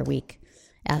waited another week,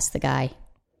 asked the guy.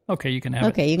 Okay, you can have it.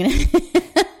 Okay, you can have it.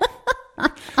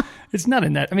 It's not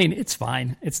in that. I mean, it's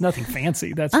fine. It's nothing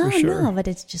fancy, that's for sure. No, but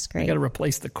it's just great. You got to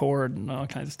replace the cord and all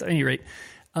kinds of stuff. At any rate,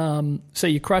 so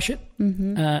you crush it,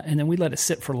 and then we let it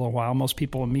sit for a little while. Most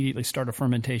people immediately start a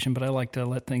fermentation, but I like to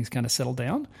let things kind of settle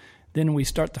down. Then we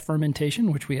start the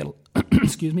fermentation, which we had, a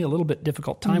little bit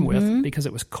difficult time with because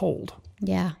it was cold.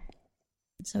 Yeah.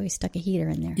 So we stuck a heater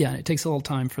in there. Yeah, it takes a little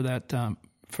time for that,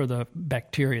 for the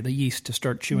bacteria, the yeast, to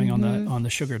start chewing on the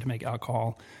sugar to make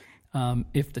alcohol,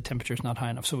 if the temperature is not high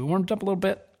enough. So we warmed it up a little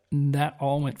bit. And that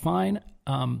all went fine.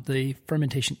 The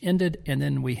fermentation ended, and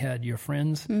then we had your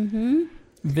friends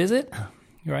visit,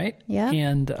 right? Yeah.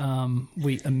 And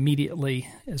we immediately,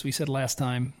 as we said last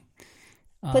time,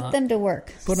 put them to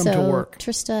work.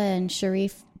 Trista and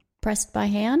Sharif pressed by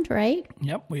hand, right?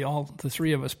 Yep. The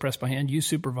 3 of us pressed by hand. You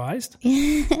supervised.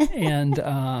 And,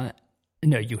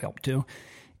 no, you helped too.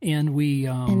 And we...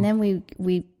 and then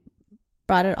we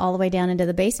brought it all the way down into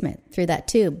the basement through that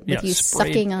tube with you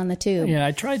sucking on the tube. Yeah,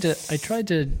 I tried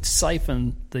to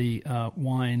siphon the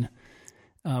wine,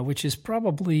 which is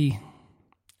probably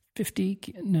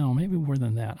 50, no, maybe more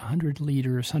than that, 100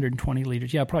 liters, 120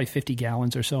 liters. Yeah, probably 50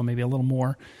 gallons or so, maybe a little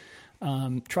more.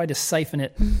 Tried to siphon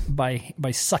it by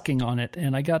sucking on it,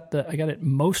 and I got it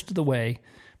most of the way,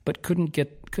 but couldn't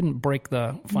break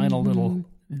the final little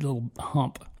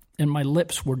hump. And my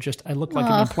lips were I looked like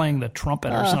I'd been playing the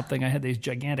trumpet or something. I had these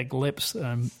gigantic lips.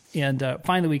 And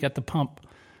finally we got the pump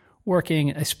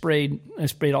working. I sprayed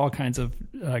all kinds of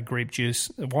grape juice,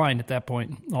 wine at that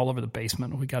point, all over the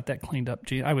basement. We got that cleaned up.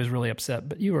 Gee, I was really upset,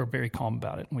 but you were very calm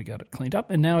about it. And we got it cleaned up.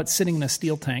 And now it's sitting in a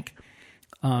steel tank.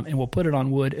 And we'll put it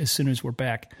on wood as soon as we're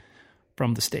back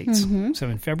from the States. So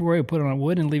in February, we'll put it on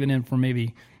wood and leave it in for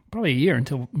probably a year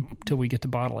until we get to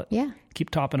bottle it. Yeah.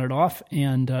 Keep topping it off.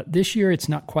 And this year, it's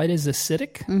not quite as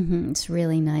acidic. It's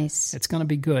really nice. It's going to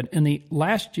be good. And the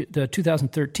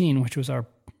 2013,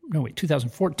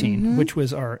 2014, which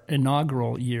was our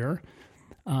inaugural year,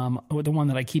 the one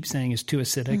that I keep saying is too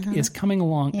acidic, is coming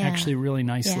along actually really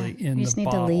nicely in the bottle. You just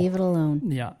need to leave it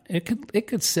alone. Yeah, it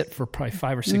could sit for probably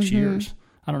 5 or 6 years.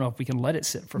 I don't know if we can let it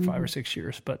sit for 5 or 6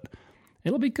 years, but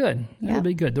it'll be good. Yeah. It'll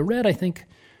be good. The red, I think,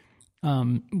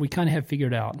 we kind of have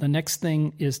figured out. The next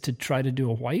thing is to try to do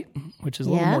a white, which is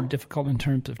a little more difficult in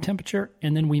terms of temperature,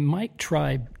 and then we might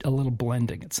try a little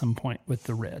blending at some point with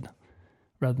the red,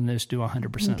 rather than just do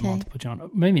 100%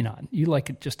 Montepulciano. Maybe not. You like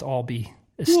it just to all be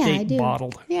estate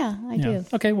bottled. Yeah, I do.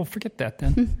 Okay, well, forget that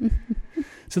then.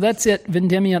 So that's it.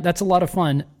 Vendemmia, that's a lot of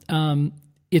fun.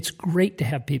 It's great to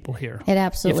have people here. It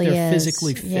absolutely is. If they're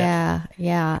physically fit.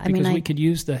 Yeah. Because we could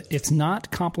use it's not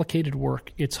complicated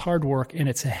work. It's hard work, and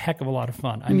it's a heck of a lot of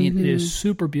fun. I mean, it is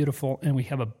super beautiful, and we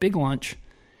have a big lunch.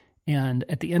 And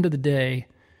at the end of the day,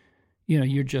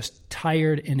 you're just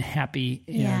tired and happy,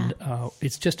 and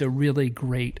it's just a really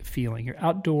great feeling. You're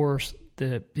outdoors.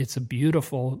 It's a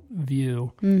beautiful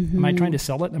view. Am I trying to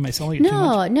sell it? Am I selling it too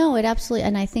much? No, it absolutely,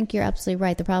 and I think you're absolutely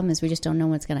right. The problem is we just don't know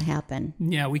what's going to happen.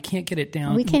 Yeah, we can't get it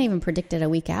down. We can't even predict it a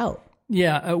week out.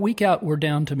 Yeah, a week out, we're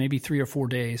down to maybe 3 or 4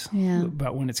 days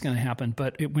about when it's going to happen.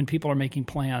 But when people are making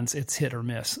plans, it's hit or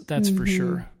miss. That's for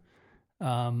sure.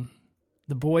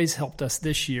 The boys helped us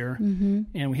this year,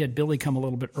 and we had Billy come a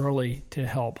little bit early to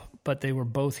help, but they were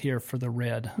both here for the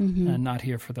red and not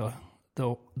here for the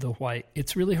white.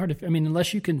 It's really hard to,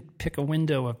 unless you can pick a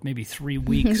window of maybe 3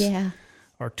 weeks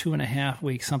or 2.5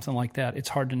 weeks, something like that, it's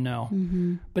hard to know.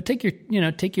 But take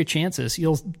your chances.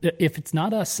 If it's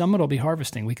not us, someone will be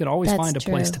harvesting. We could always find a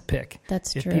place to pick.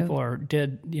 That's if true. People are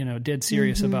dead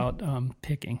serious about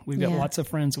picking. We've got lots of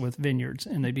friends with vineyards,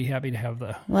 and they'd be happy to have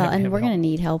the. Well, and we're going to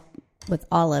need help with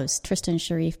olives. Tristan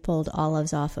Sharif pulled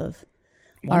olives off of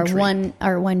our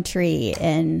one tree,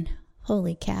 and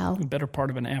holy cow! The better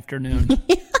part of an afternoon.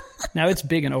 Now it's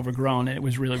big and overgrown, and it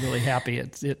was really, really happy.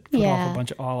 It put off a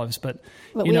bunch of olives, but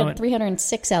we have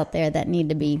 306 out there that need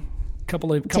to be couple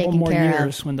more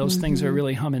years when those things are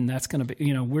really humming. That's going to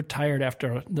be, we're tired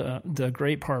after the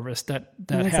grape harvest. That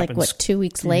happens. Like 2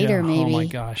 weeks later, maybe. Oh my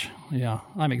gosh, yeah,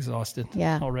 I'm exhausted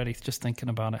already just thinking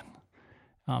about it.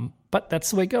 But that's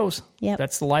the way it goes. Yep.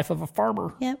 That's the life of a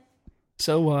farmer. Yep.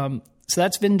 So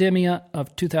that's Vendemmia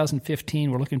of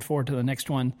 2015. We're looking forward to the next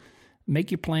one.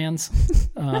 Make your plans.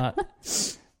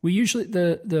 We usually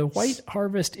the white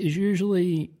harvest is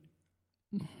usually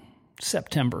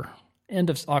September, end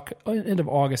of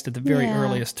August at the very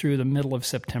earliest through the middle of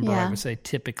September. I would say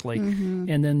typically,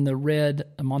 and then the red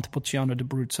Montepulciano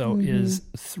d'Abruzzo is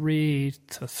 3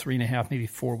 to 3.5, maybe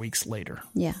 4 weeks later.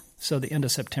 Yeah. So the end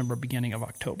of September, beginning of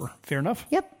October. Fair enough.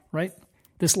 Yep. Right.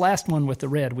 This last one with the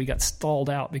red, we got stalled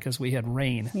out because we had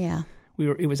rain. Yeah.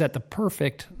 It was at the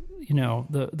perfect.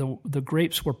 The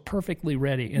grapes were perfectly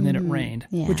ready, and then it rained,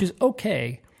 which is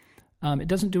okay. It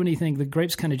doesn't do anything. The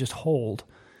grapes kind of just hold,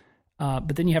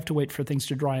 but then you have to wait for things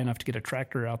to dry enough to get a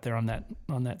tractor out there on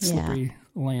that slippery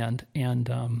land,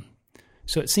 and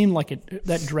so it seemed like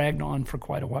that dragged on for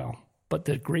quite a while. But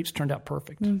the grapes turned out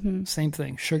perfect. Same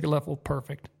thing, sugar level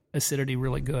perfect, acidity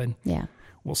really good. Yeah,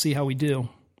 we'll see how we do.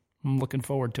 I'm looking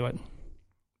forward to it.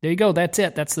 There you go. That's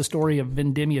it. That's the story of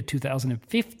Vendemmia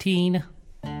 2015.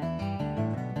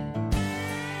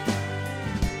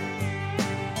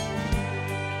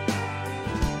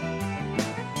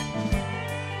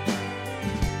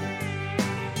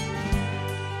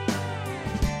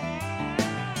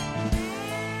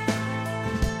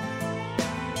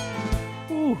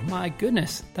 My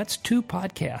goodness, that's 2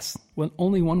 podcasts,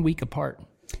 only 1 week apart.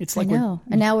 It's like I know.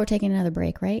 And now we're taking another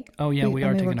break, right? Oh yeah, we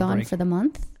are taking a break. We're gone for the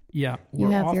month. Yeah, you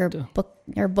have your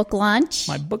book launch.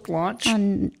 My book launch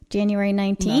on January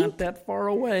 19th. Not that far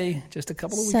away, just a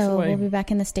couple of weeks away. So we'll be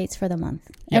back in the States for the month.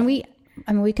 Yep.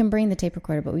 And we can bring the tape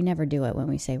recorder, but we never do it when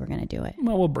we say we're going to do it.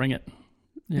 Well, we'll bring it.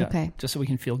 Yeah, okay. Just so we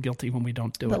can feel guilty when we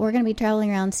don't do it. But we're going to be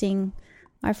traveling around seeing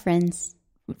our friends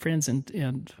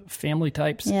and family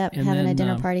types. Yep, and having a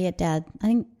dinner party at Dad. I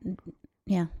think,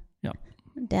 yeah. Yep.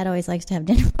 Dad always likes to have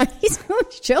dinner parties when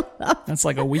we show up. That's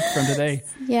like a week from today.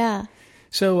 Yeah.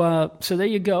 So there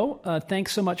you go.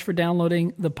 Thanks so much for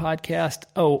downloading the podcast.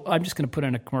 Oh, I'm just going to put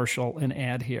in a commercial and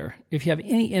ad here. If you have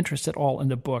any interest at all in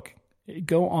the book,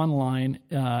 go online,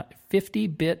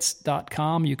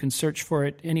 50bits.com. You can search for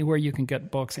it anywhere you can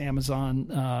get books, Amazon,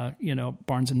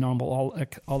 Barnes & Noble,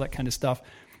 all that kind of stuff.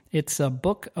 It's a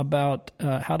book about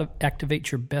how to activate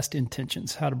your best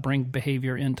intentions, how to bring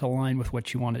behavior into line with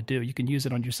what you want to do. You can use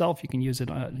it on yourself. You can use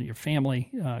it on your family,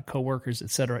 coworkers,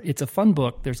 etc. It's a fun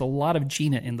book. There's a lot of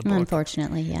Gina in the book.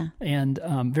 Unfortunately, yeah. And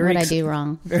very. What I do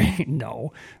wrong?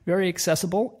 Very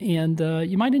accessible, and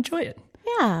you might enjoy it.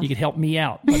 Yeah. You could help me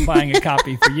out by buying a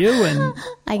copy for you, and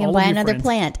I can buy another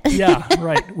plant. Yeah,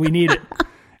 right. We need it.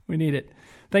 We need it.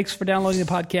 Thanks for downloading the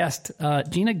podcast.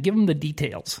 Gina, give them the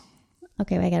details.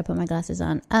 Okay, I got to put my glasses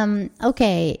on.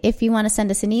 Okay, if you want to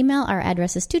send us an email, our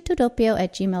address is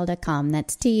tuttodoppio@gmail.com.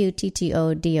 That's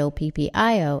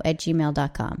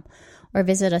tuttodoppio@gmail.com. Or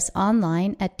visit us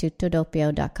online at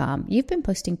tuttodoppio.com. You've been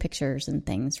posting pictures and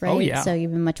things, right? Oh, yeah. So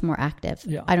you've been much more active.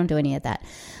 Yeah. I don't do any of that.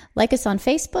 Like us on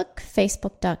Facebook,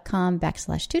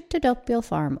 facebook.com/tuttodoppio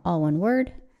farm, all one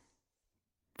word.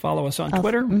 Follow us on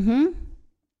Twitter.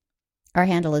 Our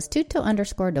handle is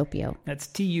tutto_doppio. That's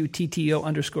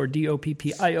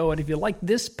TUTTO_DOPPIO. And if you like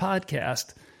this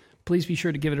podcast, please be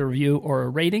sure to give it a review or a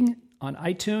rating on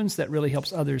iTunes. That really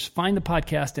helps others find the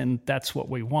podcast, and that's what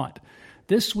we want.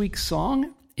 This week's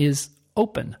song is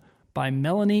Open by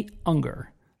Melanie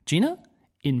Unger. Gina,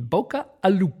 in bocca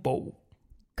al lupo.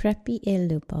 Crepi il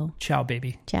lupo. Ciao,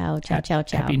 baby. Ciao, ciao, ciao,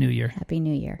 ciao. Happy New Year. Happy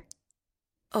New Year.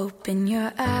 Open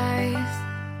your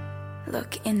eyes,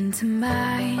 look into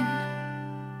mine.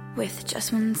 With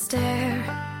just one stare,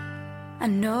 I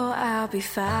know I'll be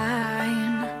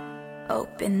fine.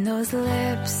 Open those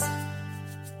lips,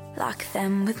 lock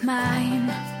them with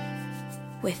mine.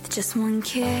 With just one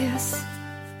kiss,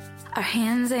 our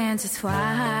hands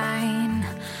intertwine.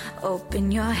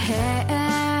 Open your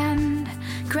hand,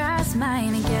 grasp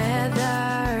mine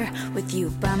together. With you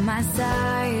by my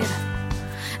side,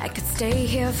 I could stay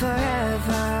here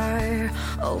forever.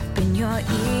 Open your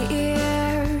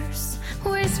ears,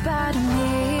 whisper to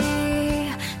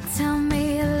me, tell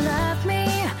me you love me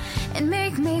and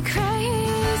make me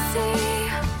crazy.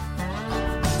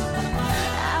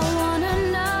 I wanna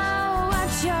know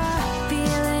what you're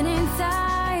feeling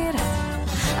inside.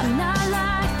 I'm not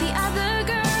like the other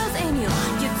girls, and you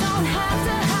don't have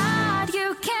to hide.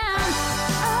 You can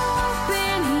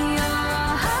open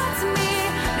your heart to me,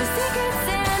 no secrets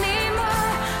anymore.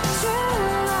 True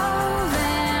love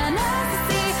and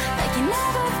ecstasy, like you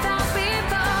never felt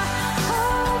before.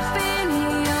 Open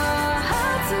your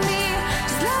heart to me,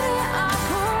 just let it all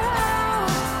pour out.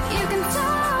 You can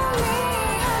tell me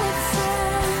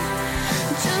anything,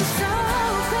 just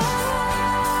open.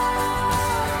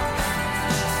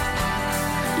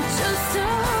 Just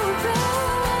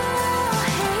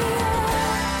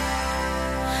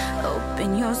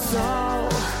open your soul.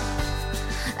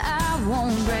 I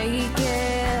won't break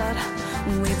it.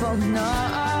 We both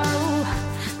know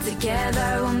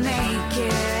together we'll make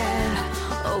it.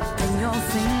 Open your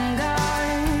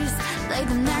fingers, lay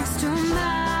them next to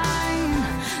mine.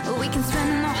 We can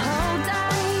spend the whole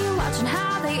day watching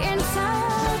how they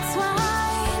intertwine.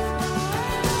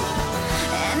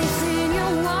 Anything you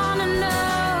wanna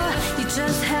know, you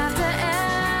just have to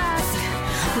ask.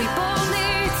 We both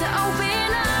need to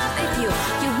open up. If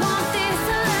you want this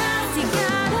to last, you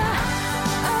gotta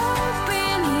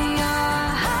open your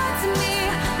heart to me.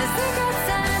 No secrets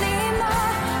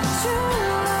anymore. True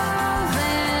love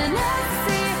and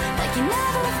ecstasy, like you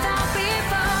never felt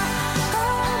before.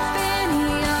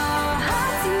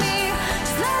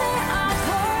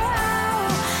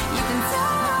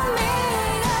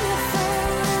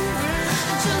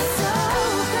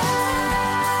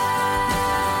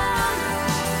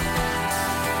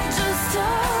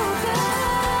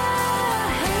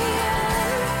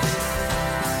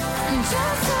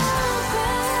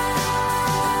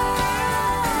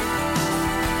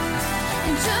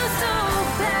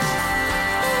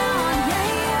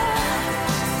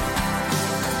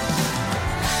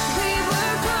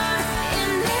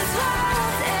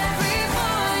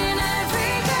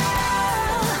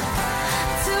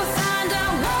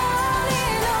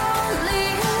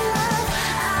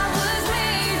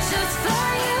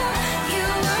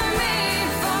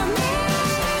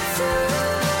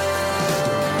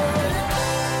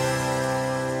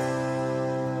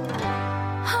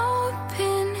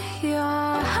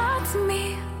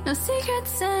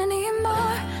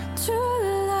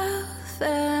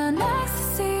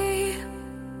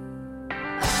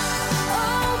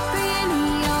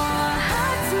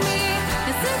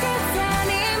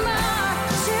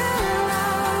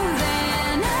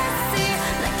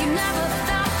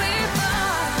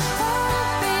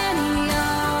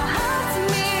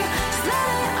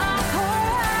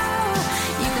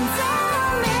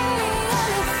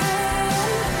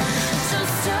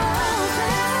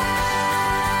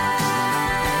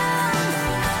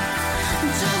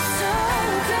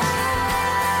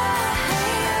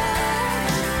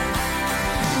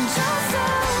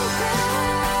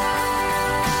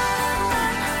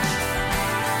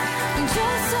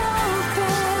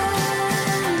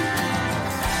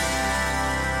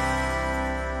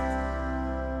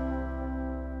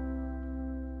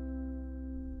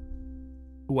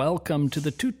 Welcome to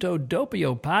the Tutto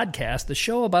Doppio podcast, the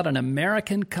show about an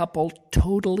American couple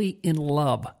totally in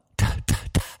love.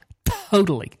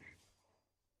 Totally.